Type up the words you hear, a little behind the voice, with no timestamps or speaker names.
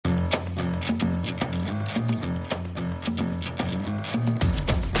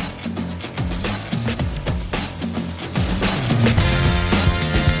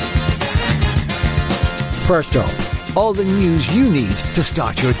First up, all the news you need to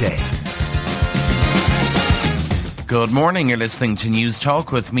start your day. Good morning, you're listening to News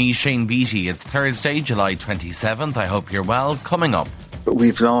Talk with me, Shane Beattie. It's Thursday, July 27th. I hope you're well. Coming up.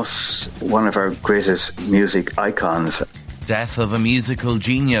 We've lost one of our greatest music icons. Death of a musical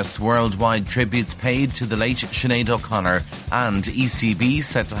genius, worldwide tributes paid to the late Sinead O'Connor, and ECB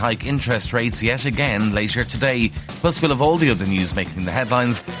set to hike interest rates yet again later today. Plus we'll have all the other news making the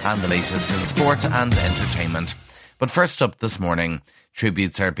headlines and the latest in sport and entertainment. But first up this morning,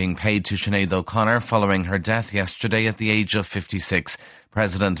 tributes are being paid to Sinead O'Connor following her death yesterday at the age of 56.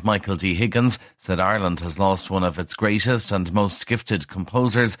 President Michael D. Higgins said Ireland has lost one of its greatest and most gifted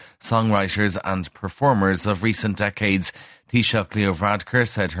composers, songwriters and performers of recent decades. Taoiseach Leo Varadkar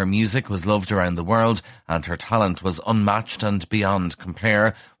said her music was loved around the world and her talent was unmatched and beyond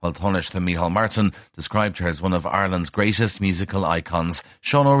compare, while Taoiseach Micheál Martin described her as one of Ireland's greatest musical icons.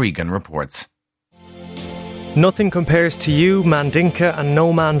 Sean O'Regan reports. Nothing Compares to You, Mandinka and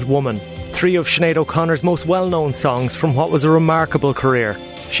No Man's Woman. Three of Sinead O'Connor's most well-known songs from what was a remarkable career.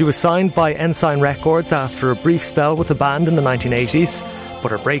 She was signed by Ensign Records after a brief spell with the band in the 1980s,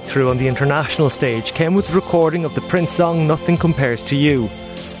 but her breakthrough on the international stage came with the recording of the Prince song Nothing Compares to You.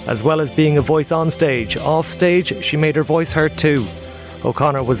 As well as being a voice on stage, off stage, she made her voice heard too.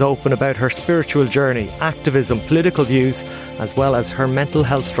 O'Connor was open about her spiritual journey, activism, political views, as well as her mental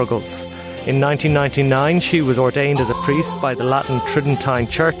health struggles. In 1999, she was ordained as a priest by the Latin Tridentine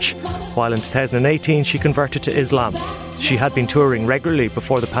Church, while in 2018 she converted to Islam. She had been touring regularly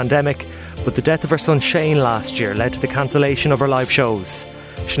before the pandemic, but the death of her son Shane last year led to the cancellation of her live shows.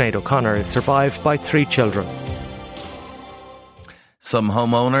 Sinead O'Connor is survived by 3 children. Some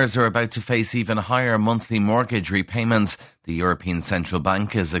homeowners are about to face even higher monthly mortgage repayments. The European Central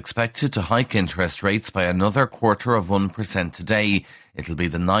Bank is expected to hike interest rates by another 0.25% today. It'll be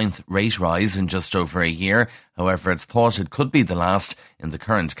the 9th rate rise in just over a year. However, it's thought it could be the last in the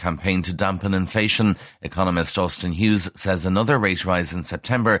current campaign to dampen inflation. Economist Austin Hughes says another rate rise in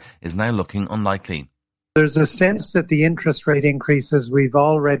September is now looking unlikely. There's a sense that the interest rate increases we've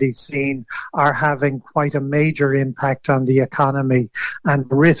already seen are having quite a major impact on the economy, and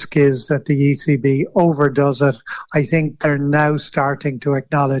the risk is that the ECB overdoes it. I think they're now starting to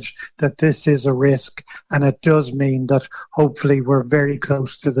acknowledge that this is a risk, and it does mean that hopefully we're very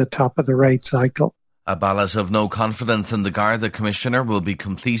close to the top of the rate cycle. A ballot of no confidence in the Garda Commissioner will be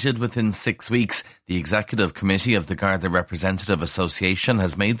completed within 6 weeks. The Executive Committee of the Garda Representative Association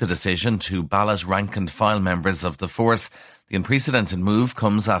has made the decision to ballot rank and file members of the force. The unprecedented move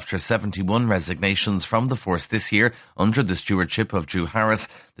comes after 71 resignations from the force this year under the stewardship of Drew Harris.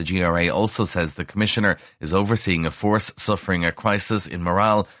 The GRA also says the Commissioner is overseeing a force suffering a crisis in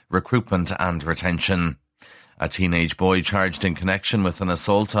morale, recruitment and retention. A teenage boy charged in connection with an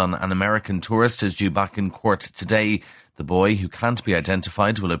assault on an American tourist is due back in court today. The boy, who can't be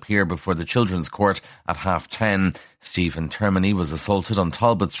identified, will appear before the Children's Court at 10:30. Stephen Termini was assaulted on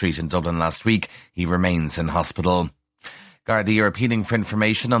Talbot Street in Dublin last week. He remains in hospital. Gardaí are appealing for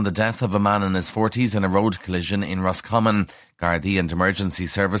information on the death of a man in his 40s in a road collision in Roscommon. Gardaí and emergency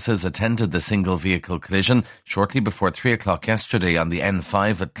services attended the single vehicle collision shortly before 3 o'clock yesterday on the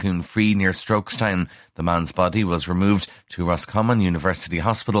N5 at Cloonfree near Strokestown. The man's body was removed to Roscommon University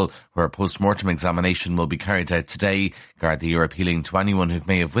Hospital, where a post-mortem examination will be carried out today. Gardaí are appealing to anyone who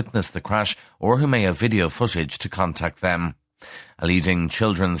may have witnessed the crash or who may have video footage to contact them. A leading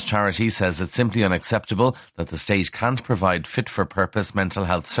children's charity says it's simply unacceptable that the state can't provide fit-for-purpose mental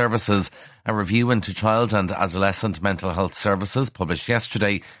health services. A review into child and adolescent mental health services published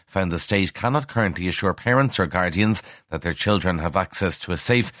yesterday found the state cannot currently assure parents or guardians that their children have access to a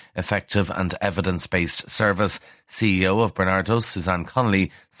safe, effective and evidence-based service. CEO of Bernardo's, Suzanne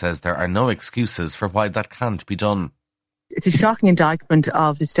Connolly, says there are no excuses for why that can't be done. It's a shocking indictment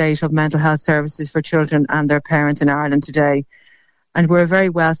of the state of mental health services for children and their parents in Ireland today. And we're a very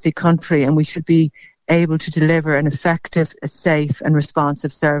wealthy country, and we should be able to deliver an effective, a safe and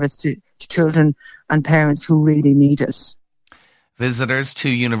responsive service to children and parents who really need it. Visitors to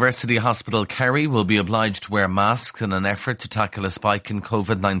University Hospital Kerry will be obliged to wear masks in an effort to tackle a spike in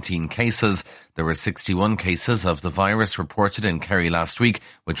COVID-19 cases. There were 61 cases of the virus reported in Kerry last week,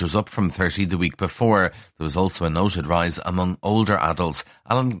 which was up from 30 the week before. There was also a noted rise among older adults.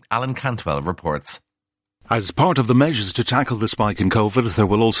 Alan Cantwell reports. As part of the measures to tackle the spike in COVID, there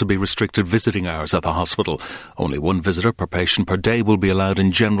will also be restricted visiting hours at the hospital. Only one visitor per patient per day will be allowed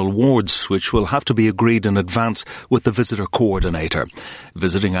in general wards, which will have to be agreed in advance with the visitor coordinator.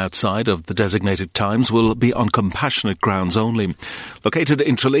 Visiting outside of the designated times will be on compassionate grounds only. Located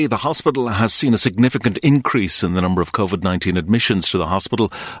in Tralee, the hospital has seen a significant increase in the number of COVID-19 admissions to the hospital,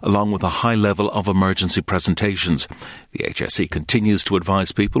 along with a high level of emergency presentations. The HSE continues to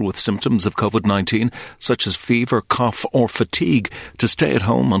advise people with symptoms of COVID-19, such as fever, cough or fatigue, to stay at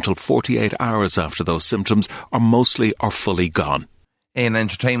home until 48 hours after those symptoms are mostly or fully gone. In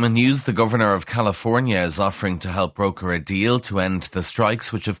entertainment news, the Governor of California is offering to help broker a deal to end the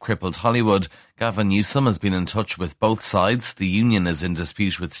strikes which have crippled Hollywood. Gavin Newsom has been in touch with both sides. The union is in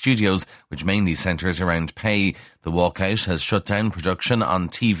dispute with studios, which mainly centres around pay. The walkout has shut down production on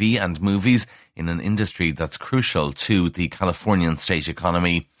TV and movies in an industry that's crucial to the Californian state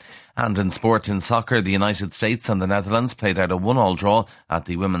economy. And in sport, in soccer, the United States and the Netherlands played out a 1-1 draw at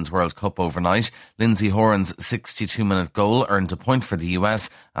the Women's World Cup overnight. Lindsay Horan's 62-minute goal earned a point for the US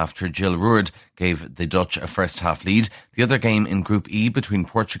after Jill Roord gave the Dutch a first-half lead. The other game in Group E between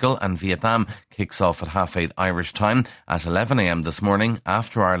Portugal and Vietnam kicks off at 8:30 Irish time at 11 a.m. this morning.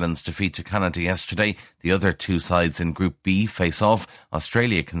 After Ireland's defeat to Canada yesterday, the other two sides in Group B face off.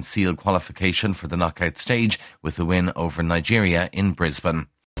 Australia can seal qualification for the knockout stage with a win over Nigeria in Brisbane.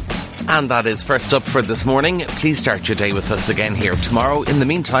 And that is First Up for this morning. Please start your day with us again here tomorrow. In the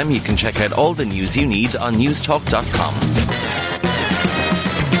meantime, you can check out all the news you need on newstalk.com.